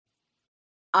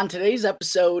On today's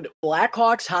episode,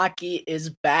 Blackhawks hockey is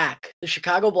back. The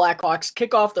Chicago Blackhawks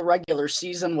kick off the regular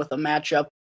season with a matchup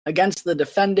against the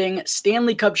defending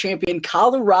Stanley Cup champion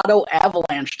Colorado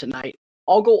Avalanche tonight.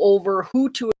 I'll go over who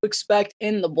to expect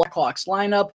in the Blackhawks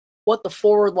lineup, what the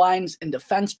forward lines and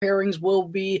defense pairings will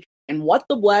be, and what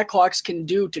the Blackhawks can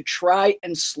do to try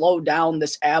and slow down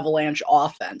this Avalanche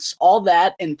offense. All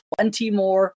that and plenty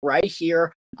more right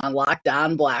here on Locked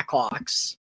On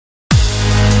Blackhawks.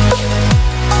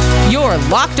 You're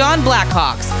Locked On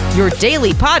Blackhawks, your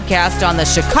daily podcast on the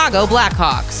Chicago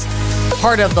Blackhawks.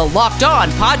 Part of the Locked On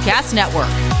Podcast Network,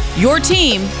 your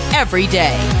team every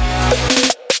day.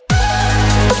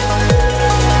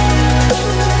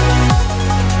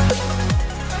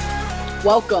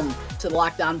 Welcome to the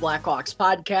Locked On Blackhawks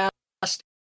podcast,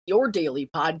 your daily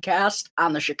podcast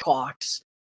on the Chicago.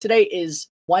 Today is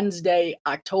Wednesday,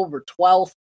 October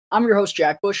 12th. I'm your host,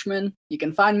 Jack Bushman. You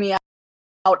can find me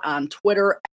out on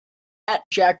Twitter at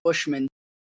Jack Bushman. You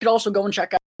can also go and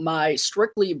check out my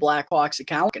Strictly Blackhawks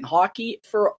account in hockey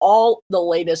for all the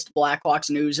latest Blackhawks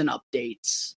news and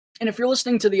updates. And if you're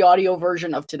listening to the audio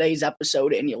version of today's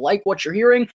episode and you like what you're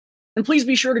hearing, then please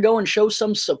be sure to go and show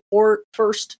some support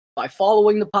first by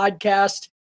following the podcast.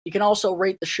 You can also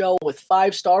rate the show with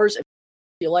 5 stars if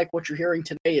you like what you're hearing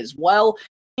today as well.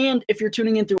 And if you're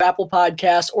tuning in through Apple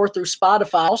Podcasts or through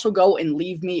Spotify, also go and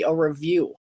leave me a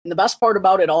review. And the best part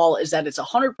about it all is that it's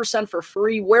 100% for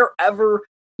free wherever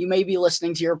you may be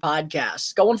listening to your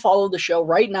podcast. Go and follow the show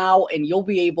right now, and you'll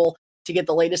be able to get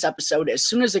the latest episode as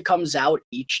soon as it comes out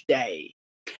each day.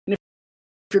 And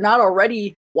if you're not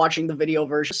already watching the video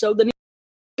version, so then you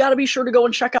got to be sure to go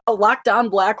and check out Locked On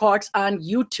Blackhawks on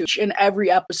YouTube. And every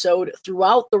episode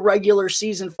throughout the regular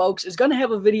season, folks, is going to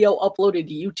have a video uploaded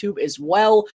to YouTube as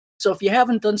well. So if you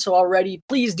haven't done so already,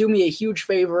 please do me a huge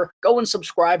favor. Go and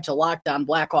subscribe to Locked On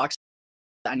Blackhawks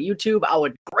on YouTube. I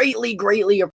would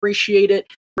greatly appreciate it.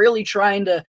 Really trying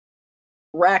to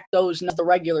rack those as the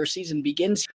regular season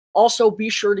begins. Also, be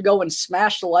sure to go and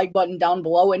smash the like button down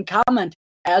below and comment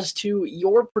as to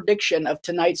your prediction of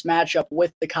tonight's matchup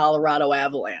with the Colorado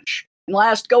Avalanche. And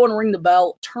last, go and ring the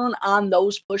bell, turn on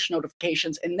those push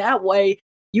notifications, and that way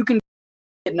you can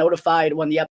get notified when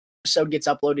the episode gets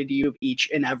uploaded to you each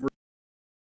and every.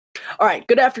 All right,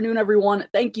 good afternoon, everyone.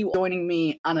 Thank you for joining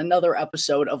me on another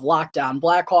episode of Locked On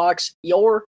Blackhawks,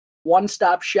 your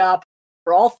one-stop shop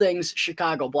for all things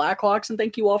Chicago Blackhawks. And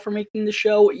thank you all for making the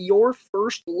show your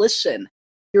first listen.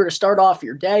 Here to start off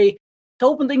your day. To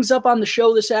open things up on the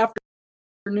show this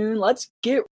afternoon, let's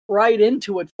get right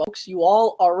into it, folks. You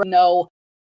all already know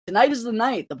tonight is the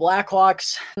night. The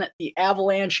Blackhawks and the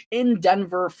Avalanche in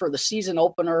Denver for the season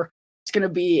opener. It's going to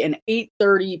be an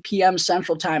 8:30 p.m.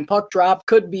 Central Time puck drop.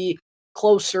 Could be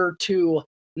closer to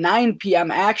 9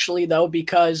 p.m. actually, though,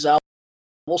 because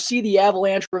we'll see the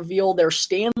Avalanche reveal their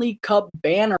Stanley Cup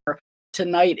banner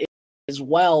tonight as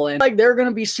well. And they're going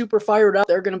to be super fired up.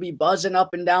 They're going to be buzzing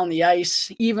up and down the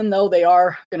ice, even though they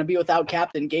are going to be without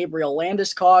Captain Gabriel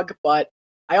Landeskog. But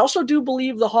I also do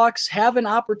believe the Hawks have an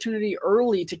opportunity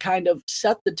early to kind of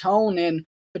set the tone and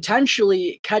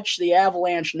potentially catch the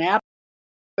Avalanche nap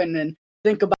and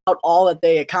think about all that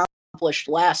they accomplished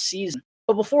last season.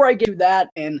 But before I get to that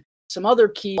and some other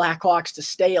key Blackhawks to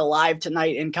stay alive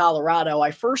tonight in Colorado,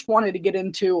 I first wanted to get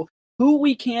into who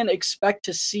we can expect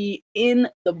to see in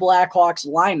the Blackhawks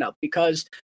lineup, because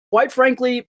quite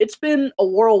frankly, it's been a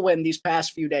whirlwind these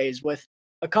past few days with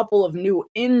a couple of new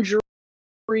injuries.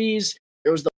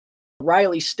 There was the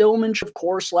Riley Stillman, of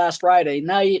course, last Friday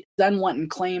night, then went and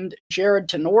claimed Jared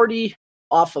Tenorti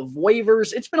off of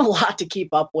waivers. It's been a lot to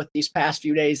keep up with these past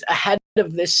few days ahead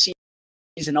of this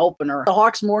season opener. The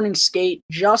Hawks morning skate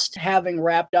just having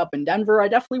wrapped up in Denver, I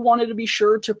definitely wanted to be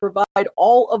sure to provide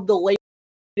all of the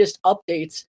latest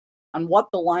updates on what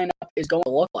the lineup is going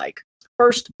to look like.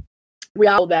 First, we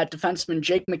know that defenseman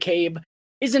Jake McCabe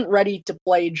isn't ready to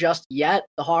play just yet.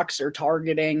 The Hawks are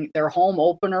targeting their home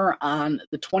opener on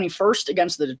the 21st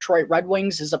against the Detroit Red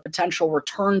Wings as a potential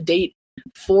return date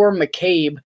for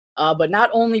McCabe. But not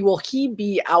only will he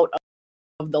be out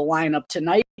of the lineup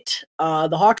tonight,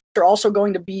 the Hawks are also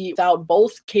going to be without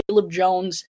both Caleb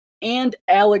Jones and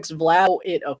Alex Vlasic,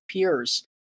 it appears.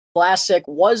 Vlasic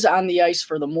was on the ice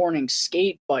for the morning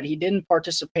skate, but he didn't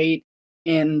participate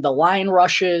in the line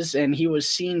rushes, and he was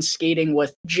seen skating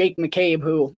with Jake McCabe,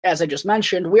 who, as I just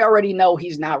mentioned, we already know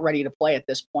he's not ready to play at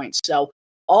this point. So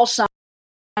all signs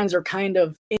are kind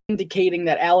of indicating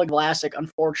that Alex Vlasic,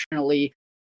 unfortunately,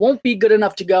 won't be good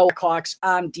enough to go Hawks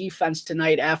on defense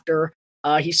tonight after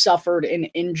he suffered an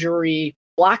injury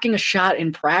blocking a shot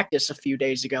in practice a few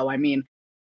days ago. I mean,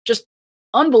 just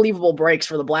unbelievable breaks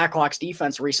for the Blackhawks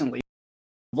defense recently.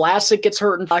 Vlasic gets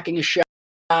hurt and blocking a shot.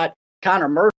 Connor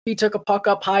Murphy took a puck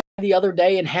up high the other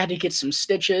day and had to get some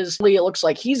stitches. It looks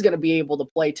like he's going to be able to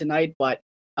play tonight, but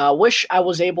wish I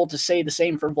was able to say the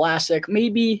same for Vlasic.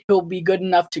 Maybe he'll be good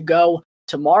enough to go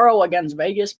tomorrow against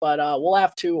Vegas, but we'll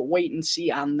have to wait and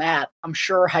see on that. I'm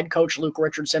sure head coach Luke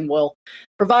Richardson will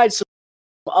provide some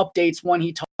updates when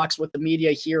he talks with the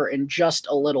media here in just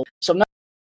a little. So no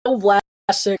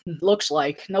Vlasic, looks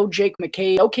like. No Jake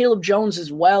McCabe. No Caleb Jones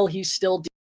as well. He's still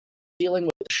dealing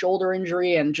with a shoulder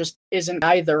injury and just isn't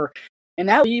either. And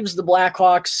that leaves the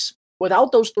Blackhawks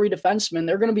without those three defensemen.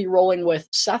 They're going to be rolling with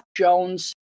Seth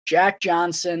Jones, Jack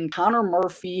Johnson, Connor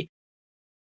Murphy,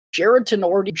 Jared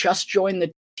Tenorti just joined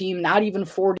the team not even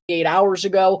 48 hours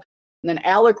ago, and then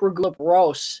Alec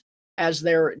Regula-Rose as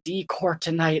their D-corps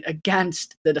tonight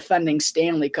against the defending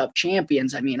Stanley Cup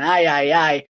champions. I mean,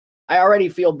 I already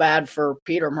feel bad for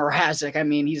Peter Mrazek. I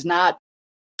mean, he's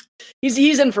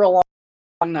in for a long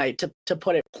night, to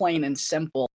put it plain and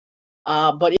simple.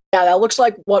 But yeah, that looks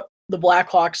like what the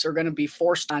Blackhawks are going to be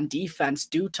forced on defense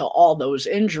due to all those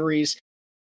injuries.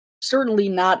 Certainly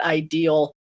not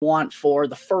ideal want for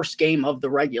the first game of the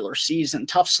regular season.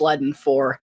 Tough sledding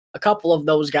for a couple of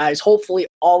those guys. Hopefully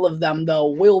all of them, though,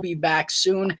 will be back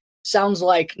soon. Sounds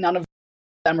like none of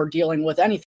them are dealing with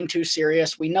anything too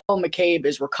serious. We know McCabe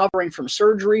is recovering from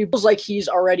surgery. Feels like he's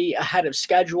already ahead of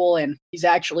schedule, and he's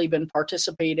actually been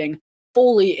participating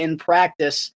fully in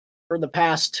practice for the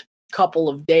past couple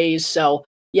of days. So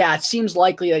yeah, it seems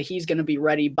likely that he's going to be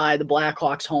ready by the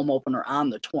Blackhawks home opener on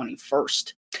the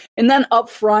 21st. And then up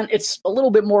front, it's a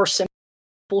little bit more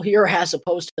simple here as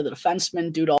opposed to the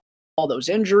defensemen due to all those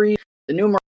injuries, the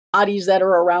numerous bodies that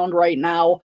are around right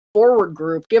now. Forward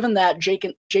group, given that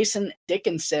Jason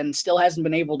Dickinson still hasn't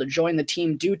been able to join the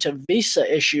team due to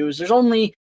visa issues, there's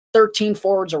only 13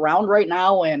 forwards around right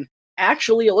now, and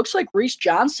actually it looks like Reese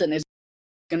Johnson is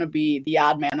going to be the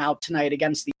odd man out tonight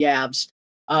against the Avs.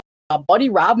 Buddy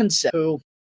Robinson, who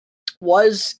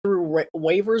was through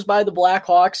waivers by the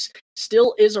Blackhawks,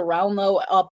 still is around, though,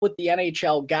 up with the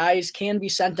NHL guys, can be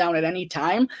sent down at any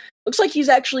time. Looks like he's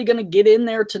actually going to get in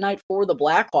there tonight for the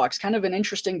Blackhawks. Kind of an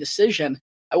interesting decision.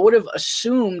 I would have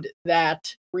assumed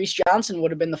that Reese Johnson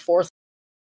would have been the fourth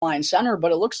line center,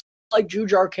 but it looks like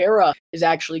Jujhar Khaira is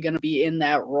actually going to be in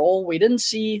that role. We didn't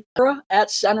see Khaira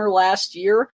at center last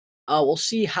year. We'll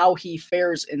see how he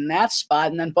fares in that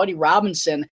spot. And then Buddy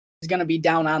Robinson is going to be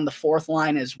down on the fourth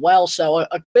line as well. So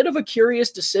a bit of a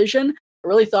curious decision. I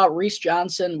really thought Reese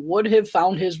Johnson would have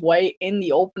found his way in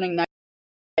the opening night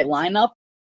lineup.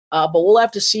 But we'll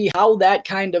have to see how that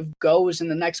kind of goes in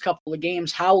the next couple of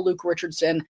games, how Luke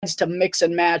Richardson has to mix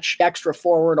and match extra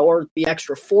forward or the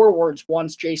extra forwards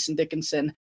once Jason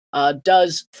Dickinson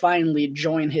does finally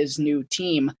join his new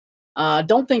team.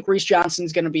 Don't think Reese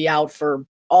Johnson's going to be out for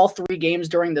all three games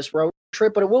during this road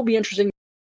trip, but it will be interesting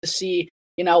to see,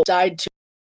 decide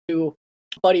to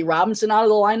Buddy Robinson out of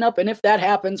the lineup. And if that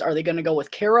happens, are they going to go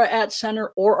with Khaira at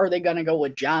center or are they going to go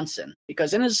with Johnson?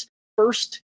 Because in his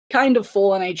first kind of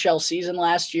full NHL season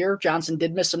last year, Johnson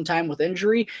did miss some time with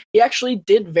injury. He actually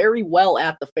did very well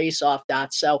at the faceoff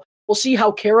dot. So we'll see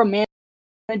how Khaira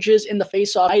manages in the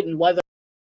faceoff night and whether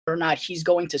or not he's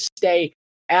going to stay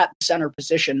at the center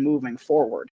position moving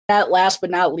forward. That last but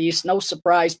not least, no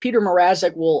surprise, Peter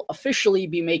Mrazek will officially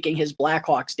be making his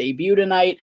Blackhawks debut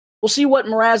tonight. We'll see what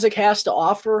Mrazek has to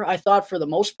offer. I thought for the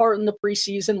most part in the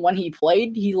preseason when he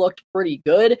played, he looked pretty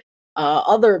good.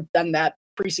 Other than that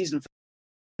preseason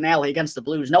finale against the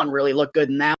Blues, no one really looked good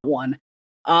in that one.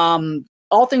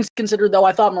 All things considered, though,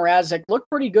 I thought Mrazek looked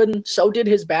pretty good, and so did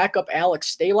his backup,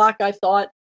 Alex Stalock, I thought.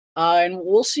 And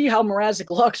we'll see how Mrazek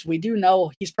looks. We do know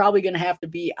he's probably going to have to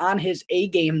be on his A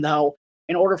game, though,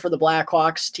 in order for the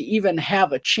Blackhawks to even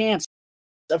have a chance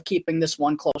of keeping this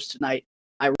one close tonight,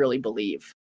 I really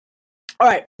believe. All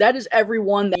right, that is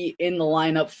everyone in the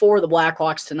lineup for the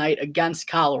Blackhawks tonight against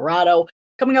Colorado.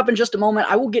 Coming up in just a moment,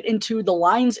 I will get into the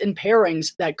lines and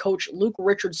pairings that Coach Luke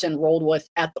Richardson rolled with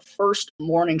at the first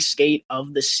morning skate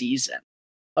of the season.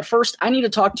 But first, I need to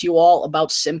talk to you all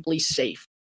about Simply Safe.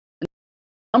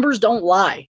 Numbers don't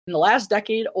lie. In the last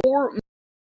decade, over 4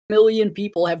 million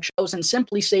people have chosen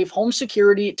Simply Safe home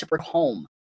security to protect home.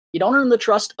 You don't earn the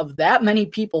trust of that many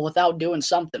people without doing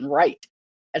something right.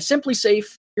 At Simply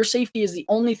Safe, your safety is the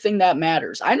only thing that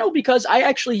matters. I know because I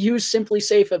actually use Simply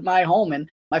Safe at my home, and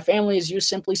my family has used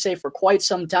Simply Safe for quite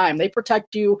some time. They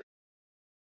protect you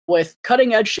with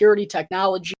cutting-edge security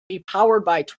technology powered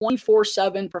by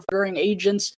 24/7 preferring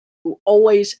agents who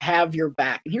always have your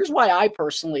back. And here's why I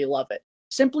personally love it.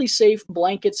 Simply Safe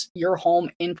blankets your home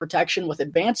in protection with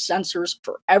advanced sensors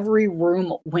for every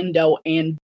room, window,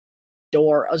 and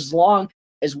door, as long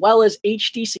as well as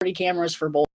HD security cameras for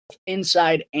both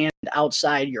inside and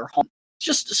outside your home. It's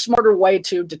just a smarter way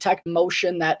to detect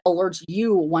motion that alerts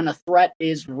you when a threat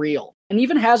is real, and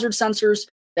even hazard sensors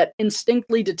that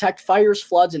instinctively detect fires,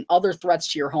 floods, and other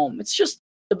threats to your home. It's just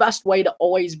the best way to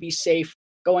always be safe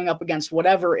going up against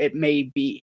whatever it may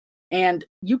be. And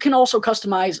you can also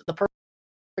customize the perfect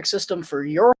system for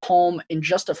your home in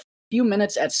just a few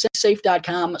minutes at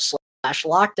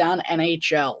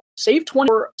SimpliSafe.com/LockedOnNHL. Save 20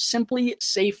 for Simply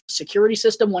Safe security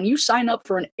system when you sign up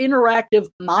for an interactive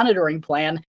monitoring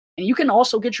plan, and you can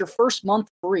also get your first month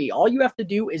free. All you have to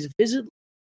do is visit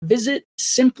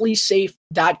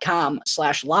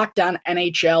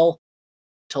SimpliSafe.com/LockedOnNHL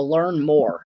to learn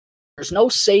more. There's no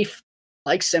safe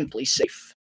like Simply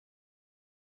Safe.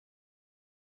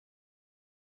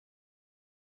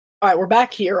 All right, we're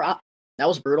back here. That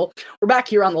was brutal. We're back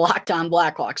here on the Locked On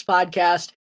Blackhawks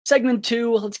podcast. Segment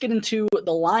 2, let's get into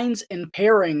the lines and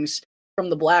pairings from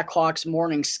the Blackhawks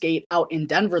morning skate out in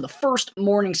Denver, the first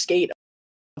morning skate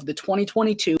of the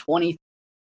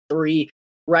 2022-23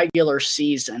 regular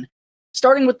season.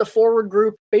 Starting with the forward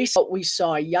group, based on what we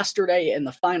saw yesterday in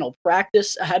the final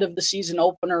practice ahead of the season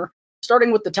opener,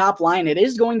 starting with the top line, it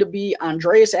is going to be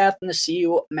Andreas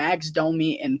Athanasiou, Max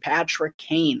Domi, and Patrick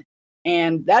Kane.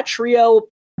 And that trio,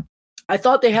 I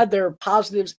thought they had their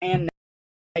positives and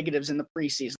negatives in the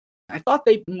preseason. I thought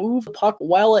they moved the puck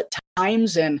well at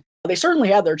times, and they certainly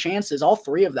had their chances, all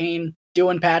three of them,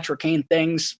 doing Patrick Kane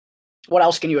things. What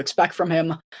else can you expect from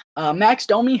him? Max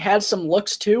Domi had some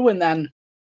looks too, and then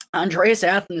Andreas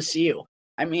Athanasiou.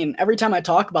 I mean, every time I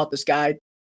talk about this guy,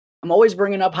 I'm always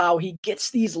bringing up how he gets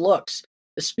these looks.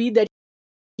 The speed that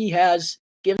he has,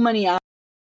 given many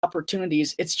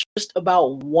opportunities, it's just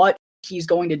about what he's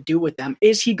going to do with them.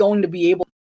 Is he going to be able?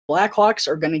 Blackhawks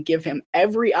are going to give him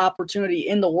every opportunity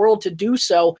in the world to do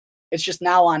so. It's just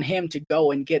now on him to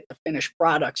go and get the finished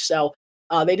product. So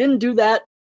they didn't do that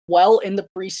well in the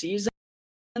preseason.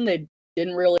 They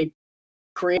didn't really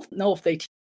know if they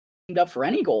teamed up for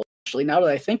any goal, actually, now that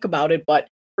I think about it. But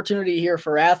opportunity here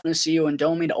for Athanasiou and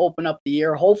Domi to open up the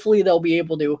year. Hopefully they'll be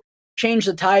able to change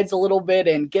the tides a little bit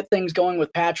and get things going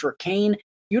with Patrick Kane.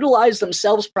 Utilize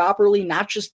themselves properly, not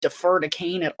just defer to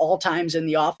Kane at all times in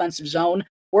the offensive zone.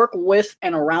 Work with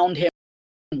and around him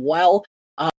well,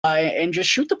 and just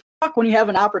shoot the puck when you have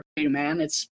an opportunity, man.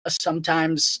 It's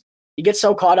sometimes you get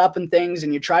so caught up in things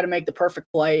and you try to make the perfect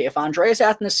play. If Andreas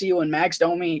Athanasiou and Max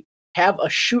Domi have a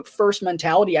shoot-first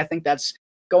mentality, I think that's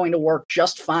going to work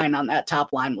just fine on that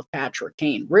top line with Patrick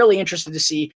Kane. Really interested to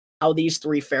see how these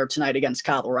three fare tonight against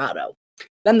Colorado.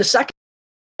 Then the second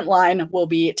line will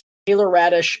be Taylor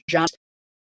Raddysh, Johnson,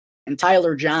 and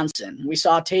Tyler Johnson. We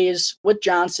saw Tays with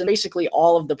Johnson basically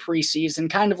all of the preseason,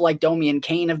 kind of like Domi and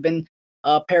Kane have been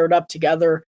paired up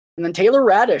together. And then Taylor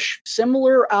Raddysh,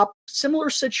 similar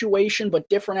situation, but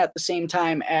different at the same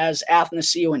time as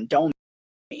Athanasiou and Domi.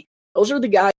 Those are the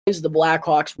guys the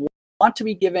Blackhawks want to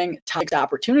be giving top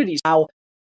opportunities. Now,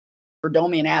 for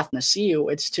Domi and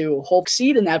Athanasiou, it's to hold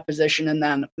seed in that position and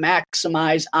then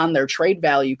maximize on their trade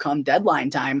value come deadline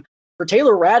time. For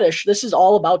Taylor Raddysh, this is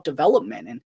all about development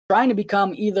and trying to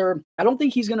become either, I don't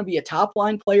think he's going to be a top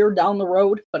line player down the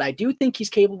road, but I do think he's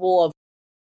capable of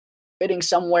fitting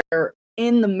somewhere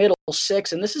in the middle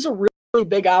six. And this is a really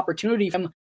big opportunity for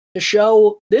him to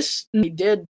show this. He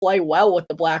did play well with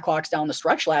the Blackhawks down the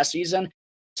stretch last season.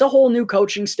 It's a whole new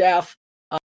coaching staff,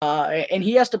 and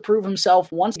he has to prove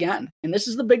himself once again. And this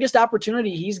is the biggest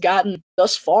opportunity he's gotten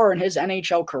thus far in his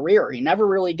NHL career. He never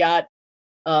really got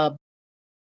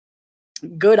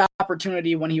good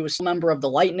opportunity when he was a member of the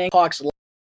Lightning. Hawks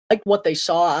like what they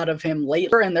saw out of him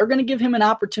later, and they're going to give him an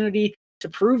opportunity to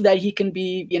prove that he can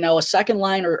be, a second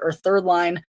line or third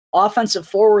line offensive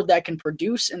forward that can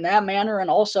produce in that manner and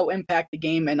also impact the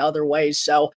game in other ways.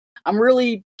 So I'm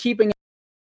really keeping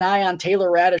an eye on Taylor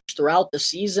Raddysh throughout the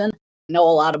season. I know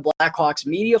a lot of Blackhawks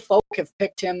media folk have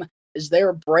picked him as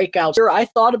their breakout. I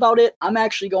thought about it. I'm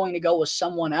actually going to go with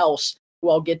someone else who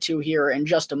I'll get to here in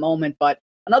just a moment, but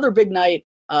another big night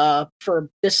for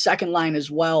this second line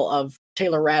as well of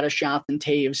Taylor Raddysh, Jonathan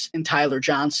Toews, and Tyler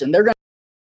Johnson. They're going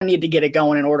to need to get it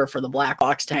going in order for the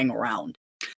Blackhawks to hang around.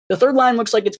 The third line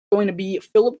looks like it's going to be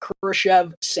Philip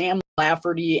Kurashev, Sam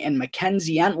Lafferty, and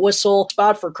Mackenzie Entwistle.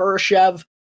 Spot for Kurashev.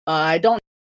 I don't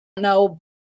know.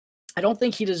 I don't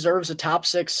think he deserves a top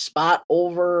six spot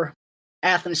over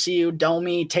Athanasiou,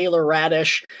 Domi, Taylor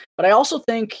Raddysh, but I also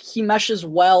think he meshes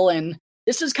well, and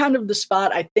this is kind of the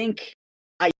spot I think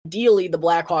ideally the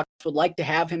Blackhawks would like to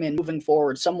have him in moving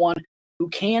forward. Someone who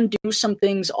can do some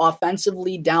things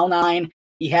offensively down line.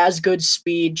 He has good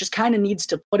speed, just kind of needs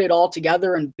to put it all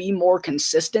together and be more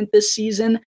consistent this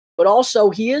season. but also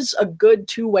he is a good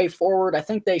two-way forward. I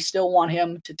think they still want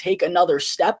him to take another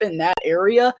step in that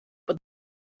area, but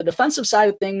the defensive side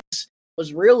of things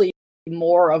was really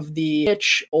more of the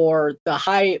pitch or the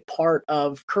high part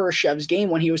of Kurashev's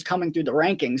game when he was coming through the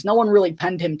rankings. No one really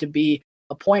penned him to be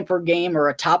a point per game or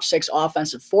a top 6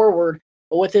 offensive forward,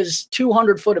 but with his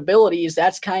 200-foot abilities,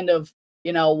 that's kind of,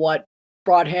 what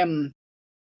brought him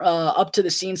up to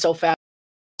the scene so fast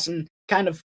and kind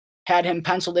of had him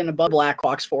penciled in above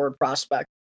Blackhawks forward prospect.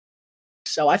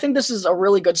 So I think this is a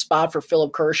really good spot for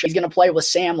Philipp Kurashev. He's going to play with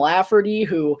Sam Lafferty,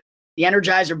 who the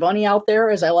Energizer Bunny out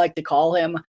there, as I like to call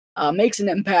him, makes an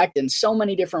impact in so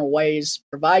many different ways,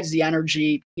 provides the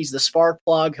energy. He's the spark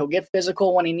plug. He'll get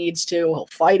physical when he needs to. He'll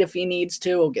fight if he needs to.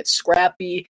 He'll get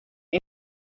scrappy. And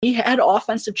he had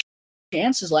offensive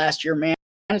chances last year, man.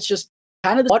 And it's just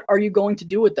kind of what are you going to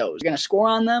do with those? You're going to score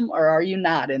on them or are you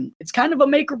not? And it's kind of a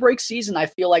make or break season, I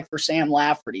feel like, for Sam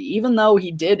Lafferty. Even though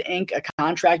he did ink a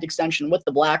contract extension with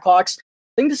the Blackhawks, I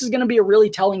think this is going to be a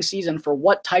really telling season for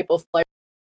what type of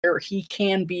player he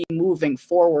can be moving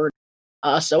forward.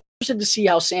 So interested to see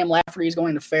how Sam Lafferty is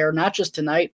going to fare, not just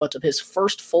tonight, but of his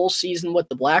first full season with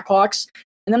the Blackhawks.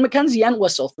 And then Mackenzie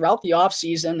Entwistle throughout the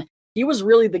offseason, he was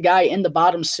really the guy in the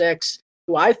bottom 6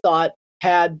 who I thought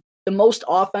had the most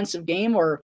offensive game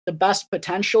or the best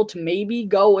potential to maybe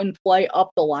go and play up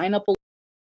the lineup a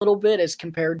little bit as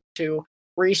compared to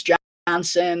Reese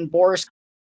Johnson, Boris,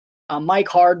 Mike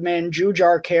Hardman,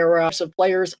 Jujhar Khaira, of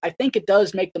players. I think it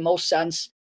does make the most sense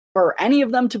for any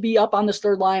of them to be up on this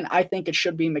third line. I think it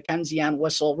should be Mackenzie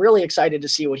Entwistle. Really excited to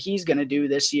see what he's going to do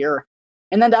this year.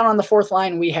 And then down on the fourth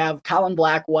line, we have Colin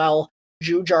Blackwell,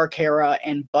 Jujhar Khaira,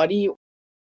 and Buddy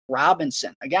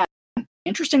Robinson. Again,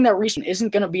 interesting that Reese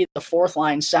isn't going to be the fourth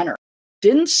line center.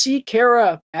 Didn't see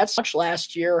Khaira at much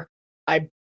last year. I,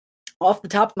 off the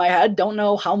top of my head, don't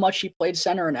know how much he played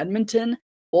center in Edmonton.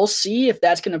 We'll see if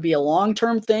that's going to be a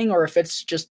long-term thing or if it's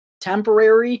just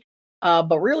temporary.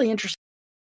 But really interested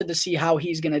to see how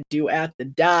he's going to do at the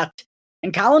dot.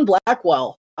 And Colin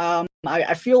Blackwell,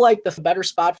 I feel like the better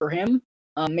spot for him,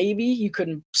 maybe you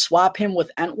could swap him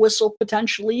with Entwistle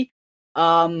potentially.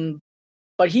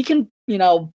 But he can,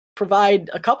 provide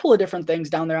a couple of different things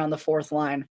down there on the fourth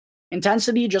line.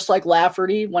 Intensity, just like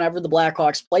Lafferty, whenever the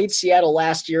Blackhawks played Seattle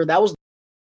last year, that was the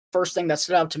first thing that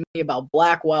stood out to me about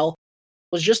Blackwell,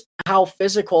 was just how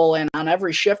physical, and on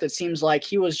every shift it seems like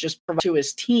he was just to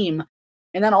his team.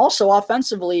 And then also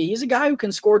offensively, he's a guy who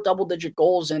can score double-digit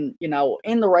goals and,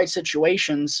 in the right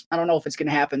situations. I don't know if it's going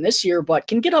to happen this year, but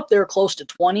can get up there close to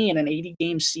 20 in an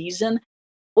 80-game season.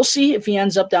 We'll see if he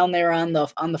ends up down there on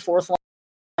the fourth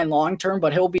line long-term,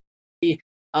 but he'll be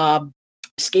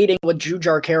skating with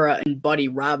Jujhar Khaira and Buddy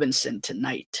Robinson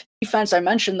tonight. Defense, I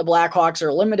mentioned the Blackhawks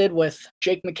are limited with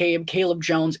Jake McCabe, Caleb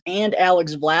Jones, and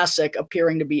Alex Vlasic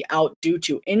appearing to be out due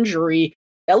to injury.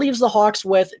 That leaves the Hawks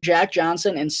with Jack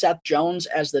Johnson and Seth Jones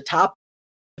as the top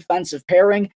defensive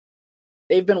pairing.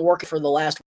 They've been working for the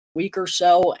last week or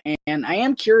so, and I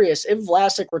am curious if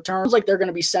Vlasic returns. Like they're going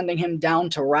to be sending him down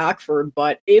to Rockford,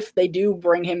 but if they do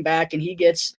bring him back and he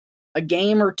gets a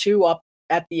game or two up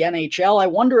at the NHL, I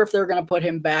wonder if they're going to put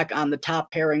him back on the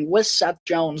top pairing with Seth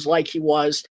Jones like he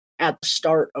was at the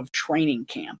start of training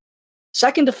camp.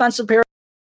 Second defensive pairing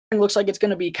looks like it's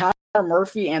going to be Connor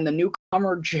Murphy and the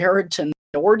newcomer Jared Tenorti.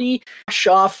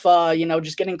 Off,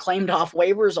 just getting claimed off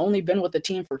waivers, only been with the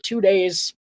team for 2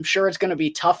 days. I'm sure it's going to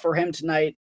be tough for him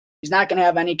tonight. He's not going to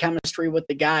have any chemistry with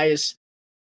the guys.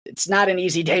 It's not an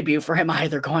easy debut for him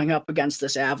either, going up against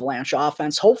this Avalanche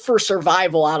offense. Hope for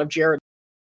survival out of Jared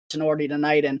Tenorti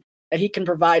tonight, and that he can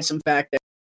provide some fact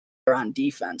there on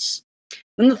defense.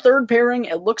 Then the third pairing,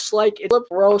 it looks like it's Filip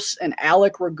Roos and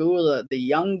Alec Regula, the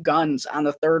young guns, on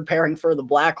the third pairing for the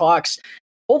Blackhawks.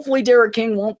 Hopefully Derek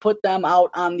King won't put them out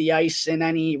on the ice in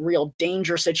any real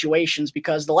danger situations,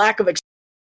 because the lack of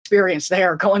experience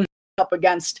there going up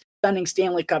against defending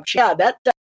Stanley Cup, that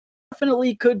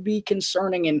definitely could be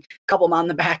concerning, and couple them on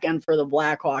the back end for the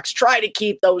Blackhawks. Try to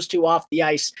keep those two off the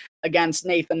ice against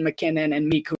Nathan MacKinnon and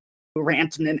Mikko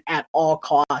Rantanen at all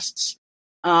costs.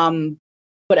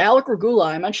 But Alec Regula,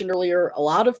 I mentioned earlier, a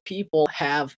lot of people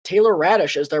have Taylor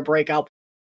Radish as their breakout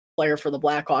player for the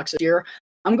Blackhawks this year.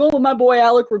 I'm going with my boy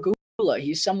Alec Regula.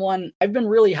 He's someone I've been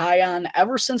really high on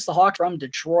ever since the Hawks from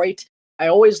Detroit. I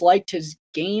always liked his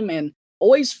game and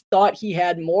always thought he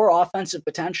had more offensive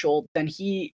potential than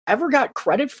he ever got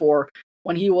credit for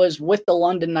when he was with the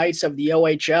London Knights of the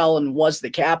OHL and was the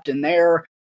captain there,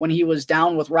 when he was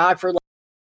down with Rockford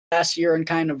last year and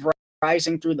kind of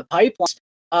rising through the pipelines.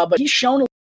 But he's shown a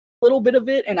little bit of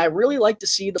it, and I really like to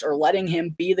see this, or letting him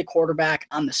be the quarterback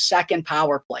on the second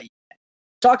power play.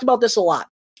 Talked about this a lot.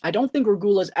 I don't think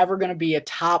Regula is ever going to be a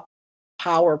top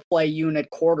power play unit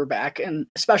quarterback, and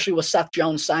especially with Seth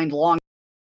Jones signed long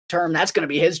term, that's going to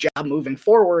be his job moving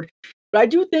forward. But I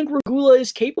do think Regula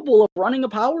is capable of running a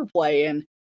power play in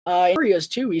areas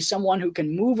too. He's someone who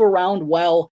can move around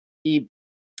well.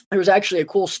 There was actually a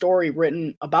cool story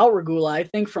written about Regula, I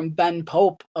think from Ben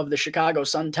Pope of the Chicago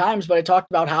Sun-Times, but I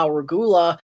talked about how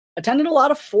Regula attended a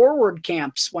lot of forward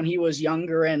camps when he was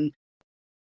younger, and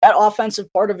that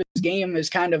offensive part of his game has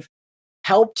kind of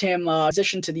helped him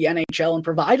transition to the NHL and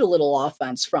provide a little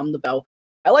offense from the bow.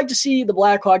 I like to see the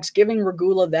Blackhawks giving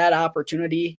Regula that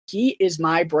opportunity. He is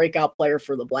my breakout player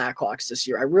for the Blackhawks this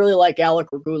year. I really like Alec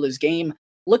Regula's game.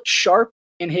 Looked sharp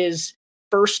in his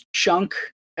first chunk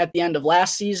at the end of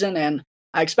last season, and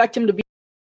I expect him to be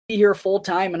here full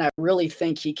time, and I really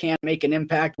think he can make an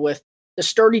impact with the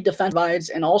sturdy defensive sides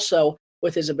and also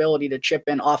with his ability to chip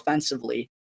in offensively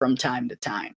from time to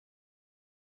time.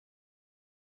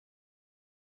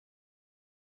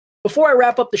 Before I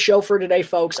wrap up the show for today,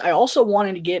 folks, I also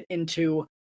wanted to get into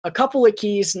a couple of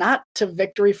keys, not to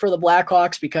victory for the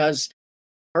Blackhawks, because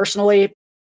personally,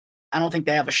 I don't think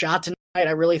they have a shot tonight.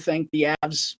 I really think the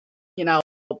Avs,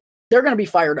 they're going to be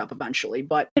fired up eventually,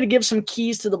 but to give some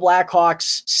keys to the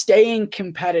Blackhawks staying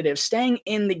competitive, staying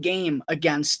in the game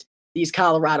against these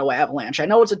Colorado Avalanche. I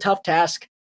know it's a tough task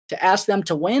to ask them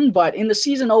to win, but in the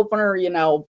season opener,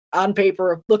 on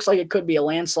paper, it looks like it could be a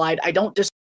landslide. I don't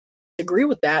disagree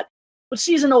with that, but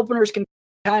season openers can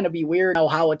kind of be weird,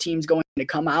 how a team's going to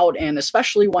come out, and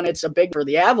especially when it's a big for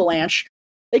the Avalanche,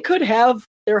 they could have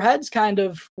their heads kind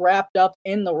of wrapped up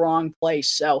in the wrong place.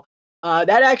 So that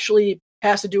actually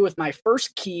has to do with my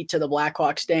first key to the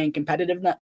Blackhawks staying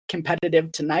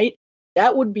competitive tonight.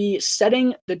 That would be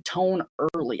setting the tone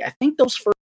early. I think those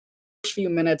first few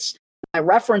minutes, I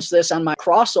referenced this on my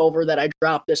crossover that I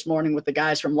dropped this morning with the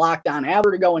guys from Locked On Av.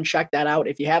 To go and check that out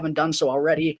if you haven't done so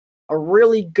already. A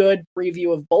really good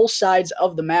preview of both sides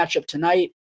of the matchup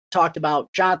tonight. Talked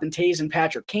about Jonathan Toews and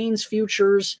Patrick Kane's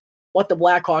futures, what the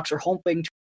Blackhawks are hoping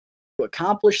to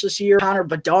accomplish this year. Connor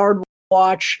Bedard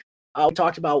watch. We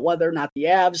talked about whether or not the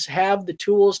Avs have the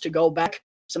tools to go back,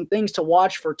 some things to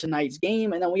watch for tonight's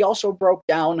game. And then we also broke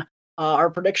down our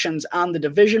predictions on the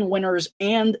division winners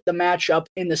and the matchup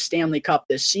in the Stanley Cup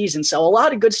this season. So a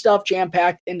lot of good stuff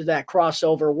jam-packed into that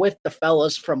crossover with the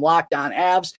fellas from Locked On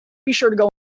Avs. Be sure to go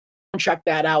and check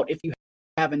that out if you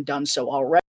haven't done so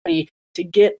already to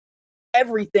get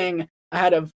everything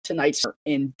ahead of tonight's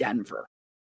in Denver.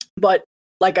 But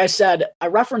like I said, I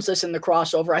referenced this in the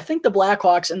crossover. I think the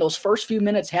Blackhawks in those first few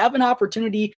minutes have an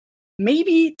opportunity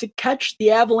maybe to catch the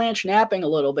Avalanche napping a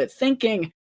little bit,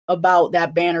 thinking about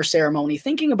that banner ceremony,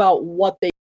 thinking about what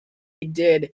they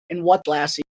did and what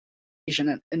last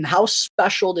season and how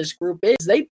special this group is.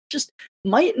 They just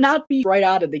might not be right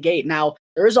out of the gate. Now,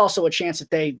 there is also a chance that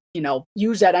they,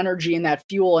 use that energy and that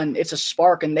fuel and it's a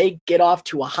spark and they get off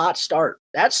to a hot start.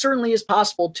 That certainly is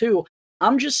possible too.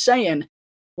 I'm just saying,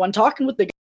 when talking with the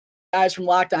guys from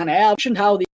Locked On Av, mentioned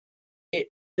how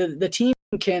the team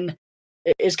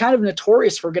is kind of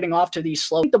notorious for getting off to these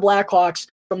slow. The Blackhawks,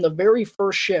 from the very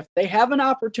first shift, they have an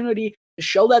opportunity to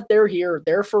show that they're here,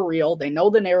 they're for real, they know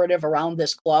the narrative around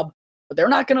this club, but they're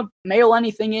not going to mail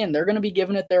anything in. They're going to be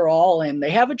giving it their all, and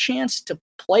they have a chance to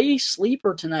play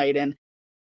sleeper tonight. And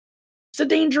it's a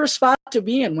dangerous spot to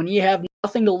be in when you have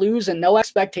nothing to lose and no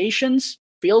expectations.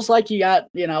 Feels like you got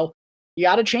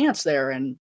a chance there,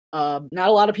 and not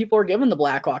a lot of people are giving the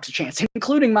Blackhawks a chance,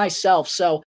 including myself.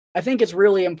 So I think it's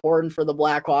really important for the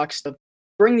Blackhawks to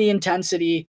bring the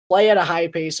intensity, play at a high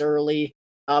pace early,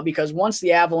 because once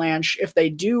the Avalanche, if they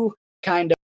do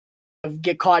kind of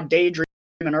get caught daydreaming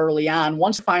early on,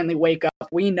 once they finally wake up,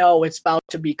 we know it's about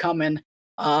to be coming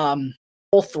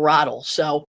full throttle.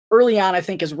 So early on, I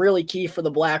think is really key for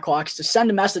the Blackhawks to send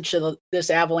a message to this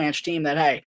Avalanche team that,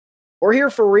 hey, we're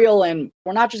here for real, and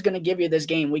we're not just going to give you this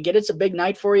game. We get it's a big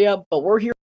night for you, but we're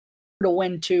here to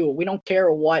win too. We don't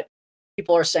care what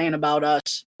people are saying about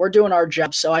us. We're doing our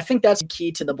job. So I think that's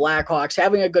key to the Blackhawks,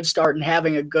 having a good start and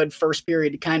having a good first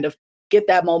period to kind of get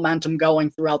that momentum going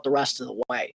throughout the rest of the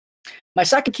way. My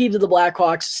second key to the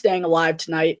Blackhawks staying alive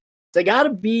tonight, they got to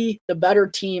be the better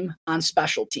team on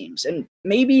special teams and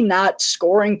maybe not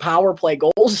scoring power play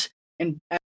goals and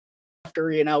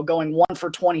after, going 1 for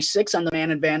 26 on the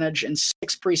man advantage in 6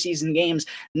 preseason games.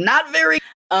 Not very,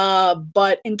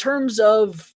 but in terms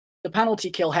of the penalty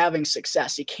kill having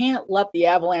success, you can't let the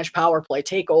Avalanche power play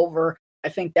take over. I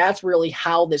think that's really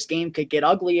how this game could get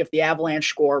ugly if the Avalanche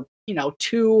score,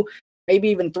 2, maybe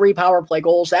even 3 power play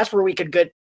goals. That's where we could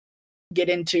get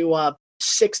into 6-0,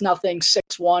 6-1,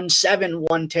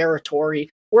 7-1 territory.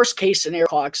 Worst case scenario,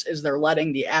 Hawks, is they're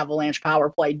letting the Avalanche power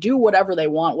play do whatever they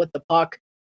want with the puck.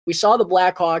 We saw the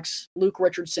Blackhawks, Luke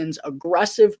Richardson's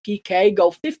aggressive PK,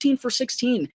 go 15 for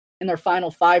 16 in their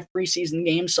final 5 preseason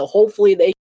games. So hopefully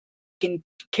they can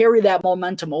carry that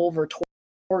momentum over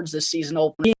towards the season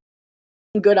opener.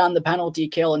 Being good on the penalty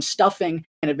kill and stuffing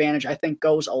an advantage, I think,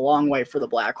 goes a long way for the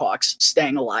Blackhawks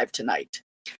staying alive tonight.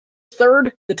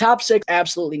 Third, the top 6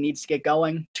 absolutely needs to get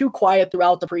going. Too quiet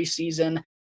throughout the preseason.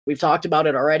 We've talked about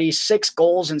it already. 6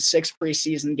 goals in 6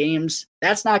 preseason games.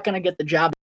 That's not going to get the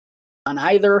job done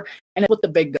either. And it's with the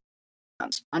big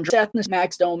guns. Andreas Athens,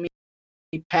 Max Domi,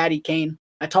 Patty Kane.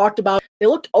 I talked about they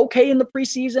looked okay in the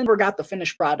preseason, forgot the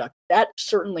finished product. That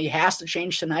certainly has to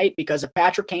change tonight because if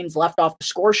Patrick Kane's left off the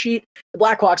score sheet, the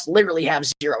Blackhawks literally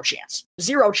have zero chance.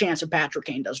 Zero chance if Patrick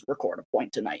Kane doesn't record a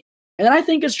point tonight. And then I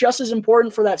think it's just as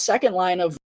important for that second line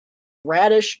of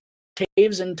Raddysh,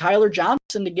 Toews, and Tyler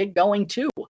Johnson to get going too.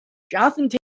 Jonathan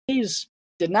Toews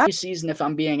did not season, if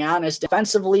I'm being honest.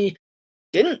 Defensively,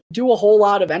 didn't do a whole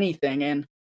lot of anything. And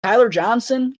Tyler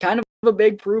Johnson, kind of a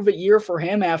big prove-it year for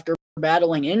him after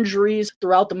battling injuries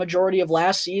throughout the majority of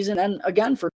last season. And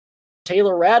again, for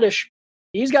Taylor Raddysh,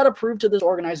 he's got to prove to this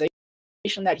organization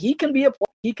that he can be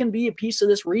a piece of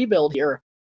this rebuild here.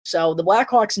 So the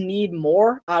Blackhawks need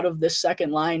more out of this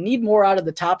second line, need more out of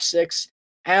the top 6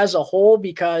 as a whole,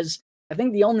 because I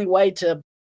think the only way to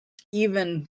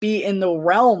even be in the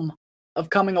realm of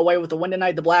coming away with a win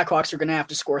tonight, the Blackhawks are going to have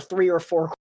to score 3 or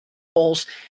 4 goals.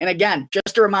 And again,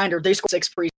 just a reminder, they scored 6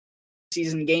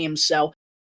 preseason games. So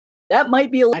that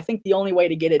might be, I think the only way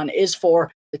to get it done is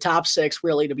for the top 6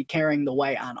 really to be carrying the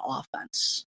way on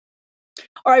offense.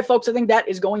 All right, folks, I think that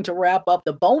is going to wrap up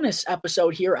the bonus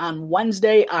episode here on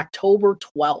Wednesday, October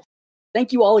 12th.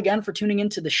 Thank you all again for tuning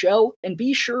into the show, and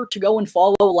be sure to go and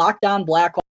follow Locked On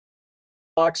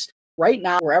Blackhawks right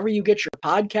now, wherever you get your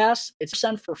podcasts. It's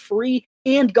sent for free,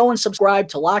 and go and subscribe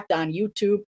to Locked On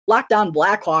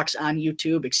Blackhawks on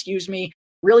YouTube,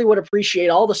 Really would appreciate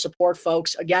all the support,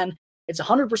 folks. Again, it's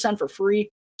 100% for free,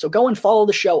 so go and follow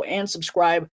the show and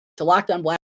subscribe to Locked On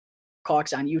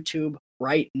Blackhawks on YouTube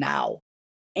right now.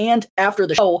 And after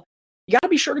the show, you got to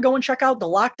be sure to go and check out the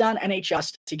Locked On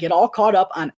NHL to get all caught up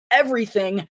on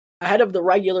everything ahead of the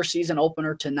regular season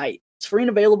opener tonight. It's free and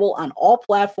available on all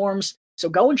platforms, so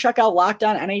go and check out Locked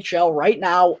On NHL right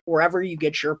now, wherever you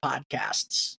get your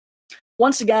podcasts.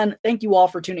 Once again, thank you all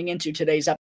for tuning into today's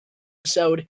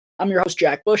episode. I'm your host,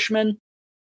 Jack Bushman.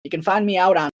 You can find me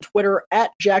out on Twitter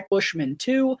at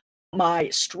JackBushman2, my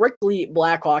Strictly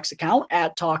Blackhawks account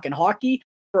at Talkin' Hockey,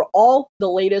 for all the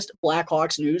latest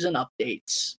Blackhawks news and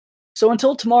updates. So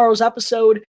until tomorrow's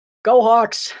episode, go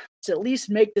Hawks. Let's at least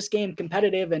make this game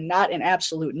competitive and not an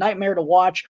absolute nightmare to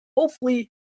watch. Hopefully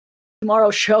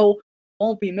tomorrow's show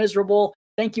won't be miserable.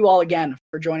 Thank you all again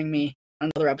for joining me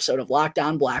on another episode of Locked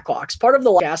On Blackhawks, part of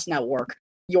the Podcast Network,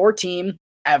 your team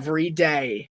every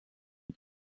day.